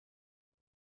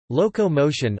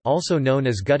Loco-Motion, also known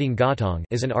as Gutting Gatong,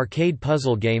 is an arcade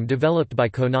puzzle game developed by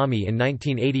Konami in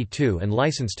 1982 and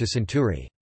licensed to Century.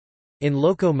 In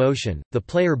Loco-Motion, the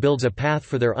player builds a path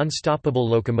for their unstoppable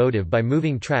locomotive by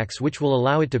moving tracks which will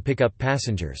allow it to pick up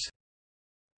passengers.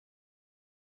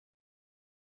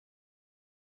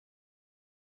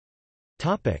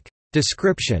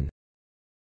 Description: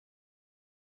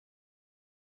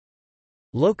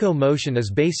 Loco-Motion is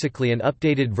basically an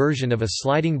updated version of a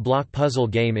sliding block puzzle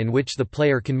game in which the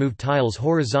player can move tiles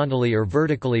horizontally or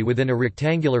vertically within a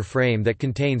rectangular frame that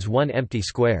contains one empty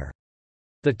square.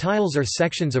 The tiles are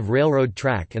sections of railroad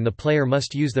track and the player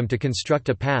must use them to construct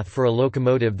a path for a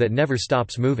locomotive that never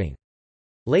stops moving.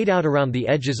 Laid out around the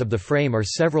edges of the frame are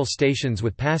several stations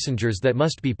with passengers that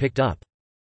must be picked up.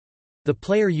 The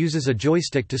player uses a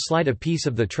joystick to slide a piece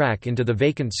of the track into the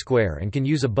vacant square and can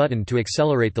use a button to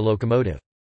accelerate the locomotive.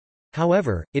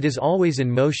 However, it is always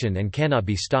in motion and cannot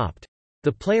be stopped.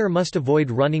 The player must avoid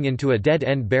running into a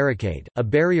dead-end barricade, a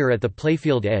barrier at the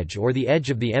playfield edge or the edge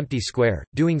of the empty square.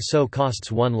 Doing so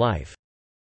costs one life.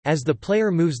 As the player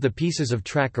moves the pieces of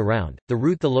track around, the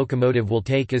route the locomotive will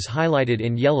take is highlighted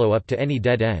in yellow up to any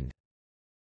dead end.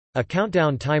 A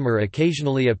countdown timer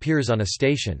occasionally appears on a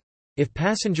station. If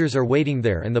passengers are waiting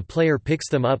there and the player picks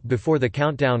them up before the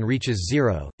countdown reaches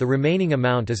 0, the remaining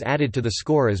amount is added to the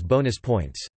score as bonus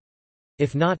points.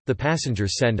 If not, the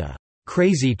passengers send a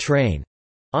crazy train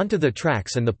onto the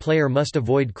tracks and the player must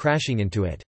avoid crashing into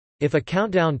it. If a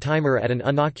countdown timer at an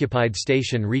unoccupied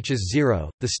station reaches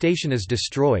 0, the station is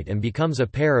destroyed and becomes a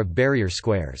pair of barrier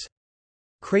squares.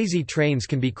 Crazy trains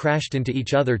can be crashed into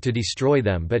each other to destroy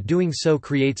them, but doing so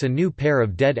creates a new pair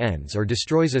of dead ends or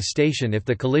destroys a station if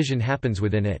the collision happens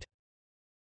within it.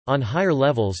 On higher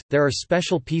levels, there are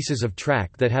special pieces of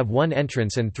track that have one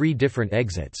entrance and 3 different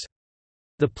exits.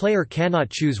 The player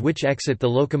cannot choose which exit the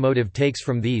locomotive takes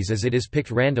from these as it is picked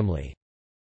randomly.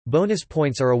 Bonus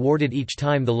points are awarded each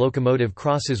time the locomotive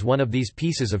crosses one of these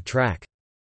pieces of track.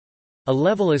 A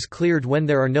level is cleared when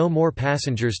there are no more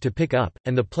passengers to pick up,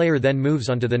 and the player then moves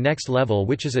on to the next level,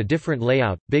 which is a different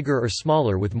layout, bigger or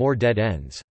smaller with more dead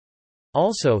ends.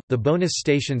 Also, the bonus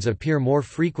stations appear more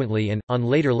frequently and, on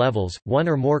later levels, one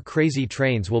or more crazy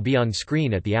trains will be on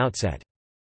screen at the outset.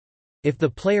 If the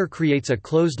player creates a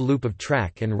closed loop of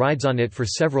track and rides on it for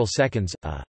several seconds,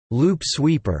 a loop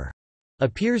sweeper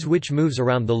appears which moves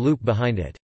around the loop behind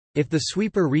it. If the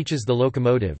sweeper reaches the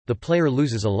locomotive, the player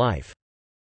loses a life.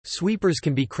 Sweepers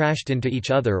can be crashed into each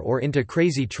other or into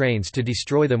crazy trains to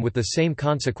destroy them with the same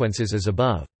consequences as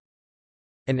above.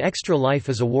 An extra life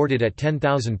is awarded at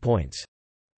 10,000 points.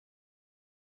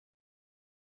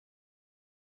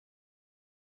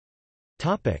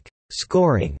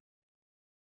 Scoring.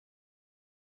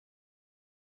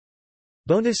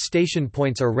 Bonus station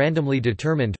points are randomly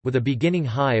determined, with a beginning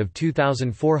high of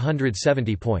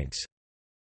 2,470 points.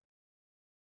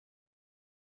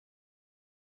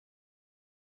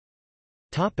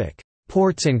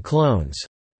 Ports and clones.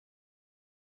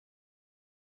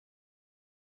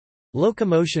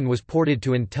 Loco-Motion was ported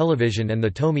to Intellivision and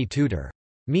the Tomy Tutor.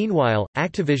 Meanwhile,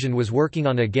 Activision was working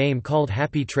on a game called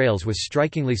Happy Trails with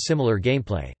strikingly similar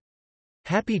gameplay.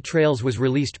 Happy Trails was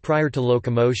released prior to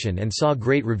Loco-Motion and saw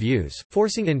great reviews,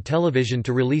 forcing Intellivision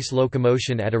to release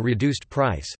Loco-Motion at a reduced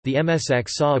price. The MSX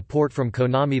saw a port from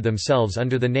Konami themselves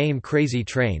under the name Crazy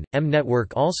Train.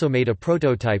 M-Network also made a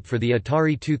prototype for the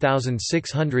Atari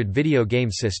 2600 video game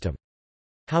system.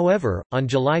 However, on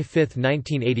July 5,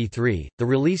 1983, the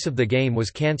release of the game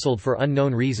was cancelled for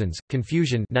unknown reasons.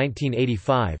 Confusion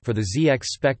 1985 for the ZX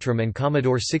Spectrum and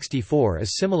Commodore 64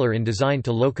 is similar in design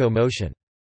to Loco-Motion.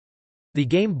 The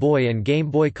Game Boy and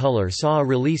Game Boy Color saw a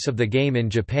release of the game in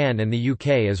Japan and the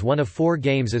UK as one of 4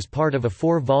 games as part of a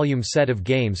 4-volume set of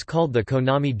games called the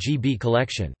Konami GB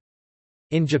Collection.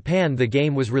 In Japan the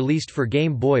game was released for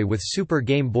Game Boy with Super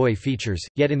Game Boy features,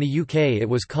 yet in the UK it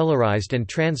was colorized and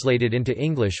translated into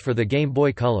English for the Game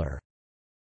Boy Color.